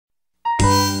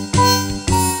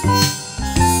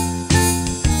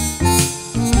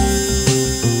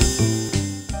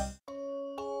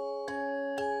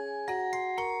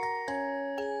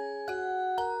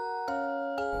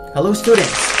Hello students,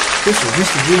 this is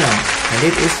Mr. Gino and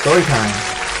it is story time.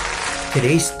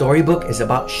 Today's storybook is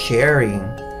about sharing.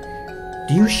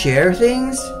 Do you share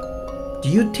things? Do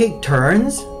you take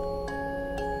turns?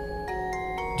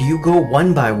 Do you go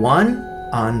one by one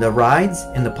on the rides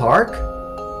in the park?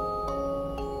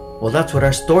 Well, that's what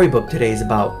our storybook today is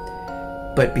about.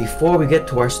 But before we get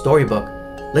to our storybook,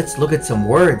 let's look at some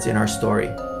words in our story.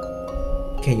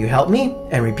 Can you help me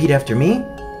and repeat after me?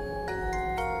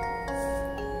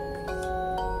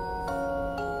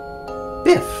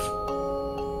 Biff.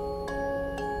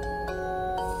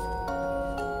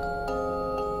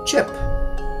 Chip.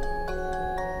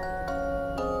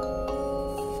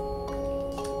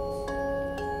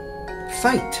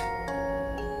 Fight.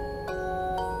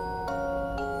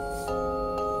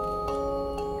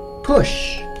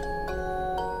 Push.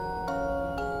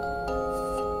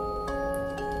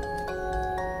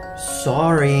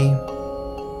 Sorry.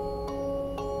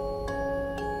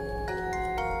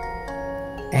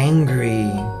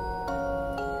 Angry.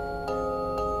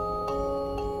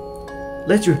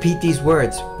 Let's repeat these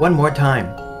words one more time.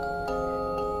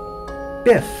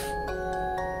 Biff.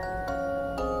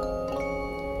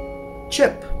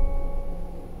 Chip.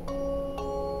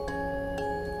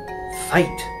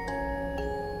 Fight.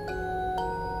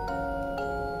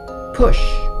 Push.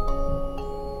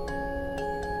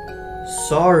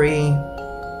 Sorry.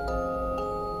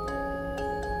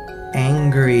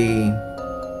 Angry.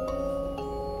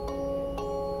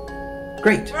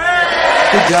 Great.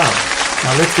 Good job.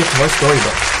 Now let's get to our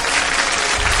storybook.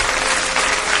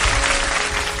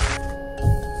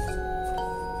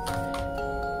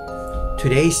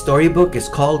 Today's storybook is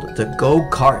called The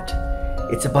Go-Kart.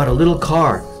 It's about a little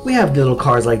car. We have little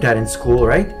cars like that in school,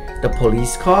 right? The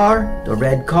police car, the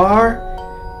red car.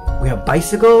 We have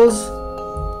bicycles.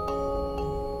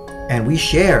 And we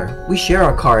share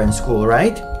our car in school,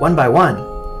 right? One by one.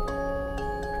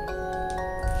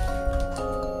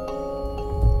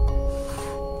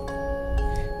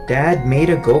 Dad made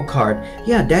a go-kart.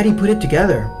 Yeah, Daddy put it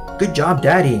together. Good job,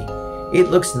 Daddy. It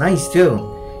looks nice too.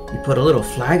 You put a little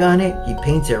flag on it. He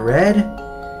paints it red.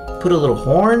 Put a little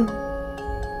horn.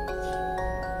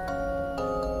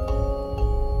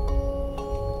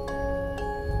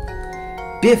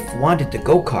 Biff wanted the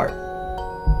go-kart.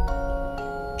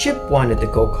 Chip wanted the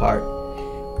go-kart.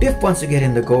 Biff wants to get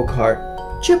in the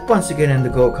go-kart. Chip wants to get in the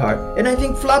go-kart. And I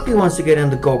think Floppy wants to get in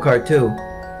the go-kart too.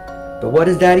 But what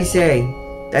does Daddy say?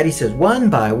 Daddy says one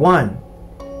by one.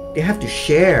 They have to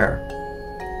share.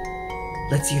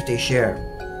 Let's see if they share.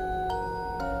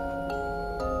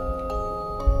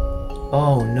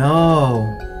 Oh no.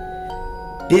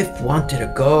 Biff wanted a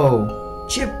go.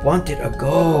 Chip wanted a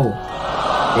go.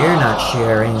 They're not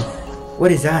sharing.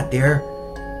 What is that? They're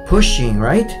pushing,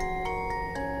 right?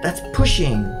 That's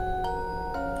pushing.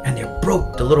 And they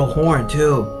broke the little horn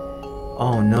too.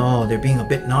 Oh no, they're being a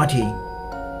bit naughty.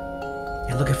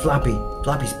 And look at Floppy.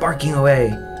 Floppy's barking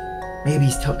away. Maybe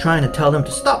he's trying to tell them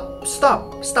to stop,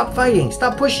 stop, stop fighting,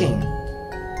 stop pushing.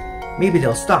 Maybe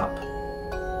they'll stop.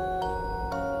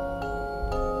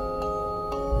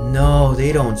 No,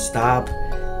 they don't stop.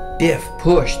 Biff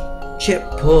pushed, Chip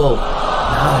pulled.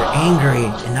 Now they're angry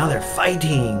and now they're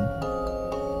fighting.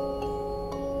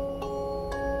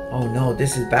 Oh no,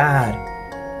 this is bad.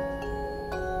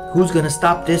 Who's gonna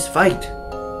stop this fight?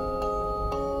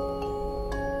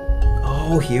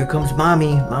 Oh, here comes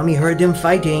Mommy. Mommy heard them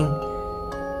fighting.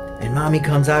 And Mommy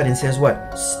comes out and says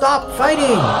what? Stop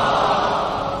fighting!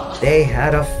 They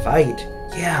had a fight.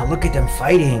 Yeah, look at them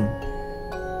fighting.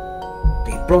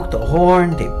 They broke the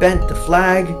horn. They bent the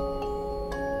flag.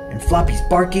 And Floppy's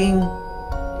barking.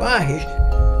 Wow,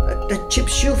 that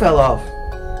Chip's shoe fell off.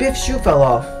 Biff's shoe fell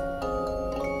off.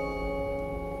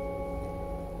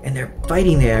 And they're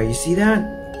fighting there. You see that?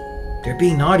 They're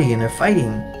being naughty and they're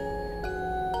fighting.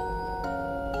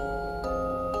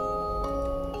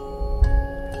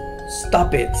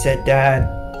 Stop it, said Dad.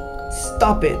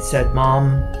 Stop it, said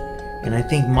Mom. And I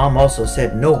think Mom also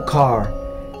said no car.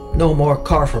 No more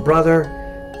car for brother.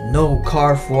 No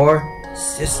car for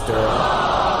sister.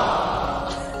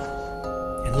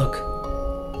 And look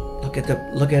at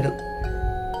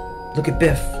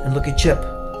Biff and look at Chip.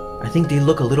 I think they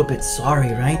look a little bit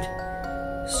sorry,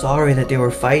 right? Sorry that they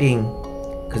were fighting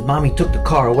because Mommy took the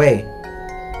car away.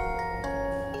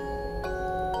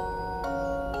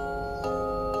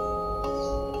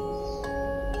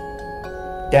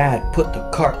 Dad put the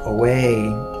cart away.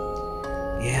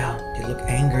 Yeah, they look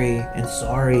angry and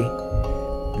sorry.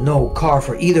 No car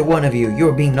for either one of you.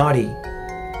 You're being naughty.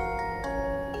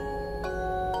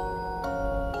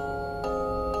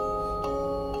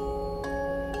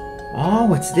 Oh,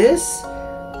 what's this?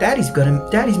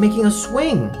 Daddy's making a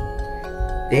swing.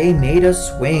 They made a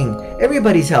swing.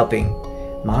 Everybody's helping.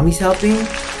 Mommy's helping.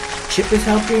 Chip is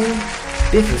helping.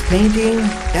 Biff is painting.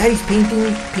 Daddy's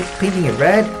painting. Painting it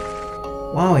red.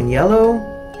 Wow, and yellow.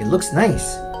 It looks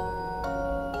nice.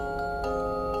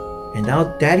 And now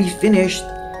Daddy's finished.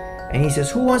 And he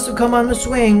says, who wants to come on the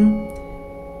swing?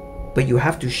 But you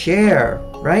have to share,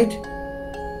 right?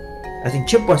 I think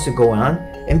Chip wants to go on.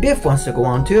 And Biff wants to go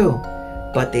on too.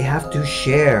 But they have to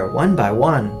share one by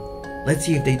one. Let's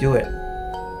see if they do it.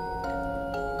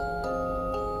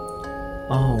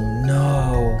 Oh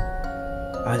no.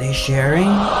 Are they sharing?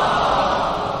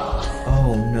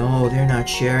 Oh no, they're not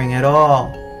sharing at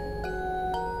all.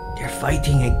 They're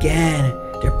fighting again.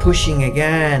 They're pushing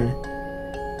again.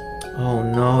 Oh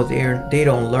no, they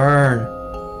don't learn.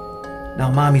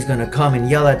 Now Mommy's gonna come and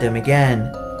yell at them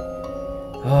again.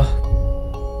 Oh.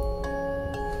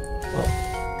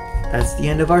 Well, that's the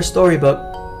end of our storybook.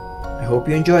 I hope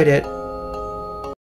you enjoyed it.